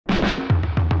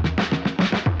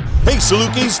Hey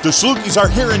Salukis, the Salukis are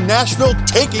here in Nashville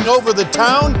taking over the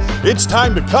town. It's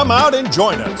time to come out and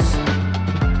join us.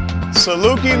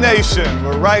 Saluki Nation,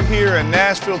 we're right here in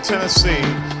Nashville, Tennessee.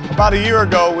 About a year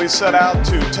ago, we set out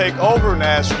to take over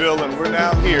Nashville, and we're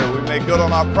now here. We made good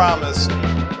on our promise.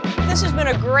 This has been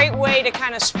a great way to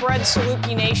kind of spread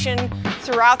Saluki Nation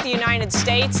throughout the United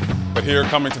States. But here,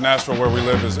 coming to Nashville where we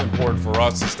live is important for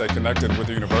us to stay connected with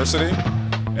the university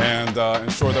and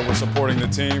ensure that we're supporting the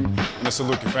team and the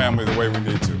Saluki family the way we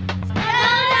need to.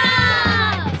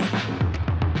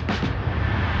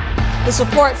 The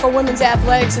support for women's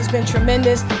athletics has been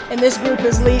tremendous, and this group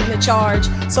is leading the charge.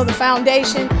 So the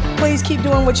foundation, please keep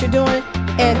doing what you're doing.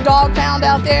 And Dog Pound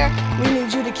out there, we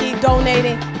need you to keep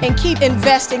donating and keep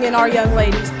investing in our young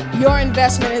ladies. Your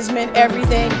investment has meant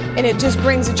everything, and it just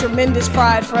brings a tremendous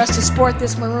pride for us to sport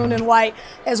this maroon and white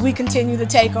as we continue the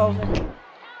takeover.